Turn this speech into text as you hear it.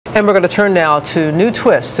And we're going to turn now to new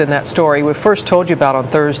twists in that story we first told you about on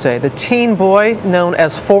Thursday. The teen boy known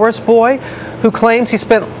as Forest Boy, who claims he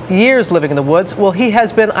spent years living in the woods, well, he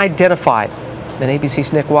has been identified. And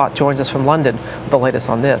ABC's Nick Watt joins us from London with the latest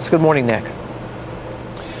on this. Good morning, Nick.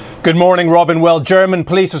 Good morning, Robin. Well, German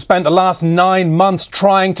police have spent the last 9 months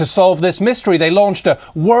trying to solve this mystery. They launched a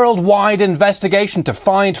worldwide investigation to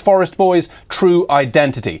find Forest Boy's true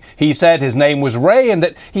identity. He said his name was Ray and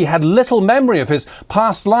that he had little memory of his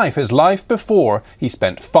past life, his life before he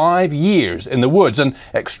spent 5 years in the woods. An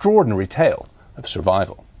extraordinary tale of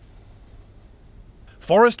survival.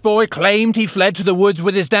 Forest Boy claimed he fled to the woods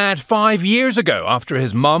with his dad 5 years ago after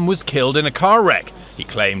his mum was killed in a car wreck. He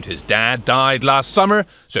claimed his dad died last summer,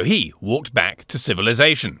 so he walked back to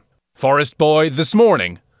civilization. Forest Boy this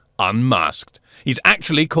morning, unmasked. He's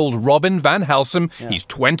actually called Robin van Helsum. He's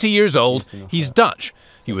 20 years old. He's Dutch.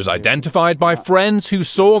 He was identified by friends who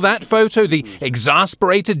saw that photo the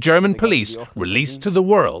exasperated German police released to the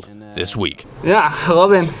world this week. Yeah,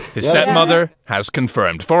 Robin. His stepmother has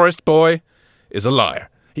confirmed Forest Boy is a liar.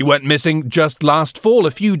 He went missing just last fall,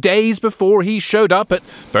 a few days before he showed up at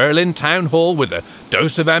Berlin Town Hall with a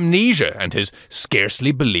dose of amnesia and his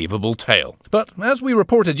scarcely believable tale. But as we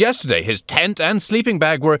reported yesterday, his tent and sleeping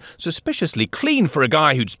bag were suspiciously clean for a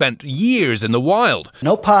guy who'd spent years in the wild.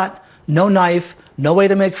 No pot, no knife, no way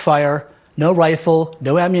to make fire, no rifle,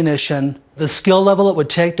 no ammunition. The skill level it would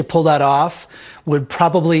take to pull that off would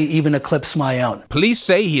probably even eclipse my own. Police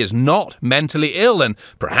say he is not mentally ill and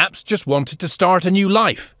perhaps just wanted to start a new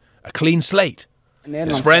life, a clean slate.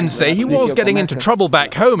 His friends say he was getting into trouble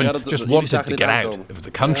back home and just wanted to get out of the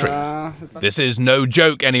country. This is no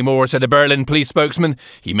joke anymore, said a Berlin police spokesman.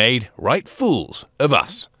 He made right fools of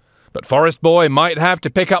us. But Forest Boy might have to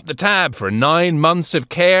pick up the tab for 9 months of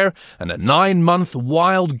care and a 9-month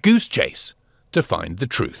wild goose chase to find the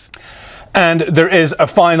truth. And there is a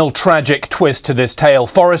final tragic twist to this tale.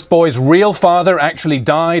 Forest Boy's real father actually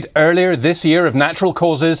died earlier this year of natural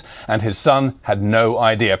causes, and his son had no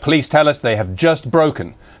idea. Police tell us they have just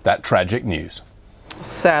broken that tragic news.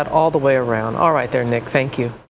 Sad all the way around. All right there, Nick. Thank you.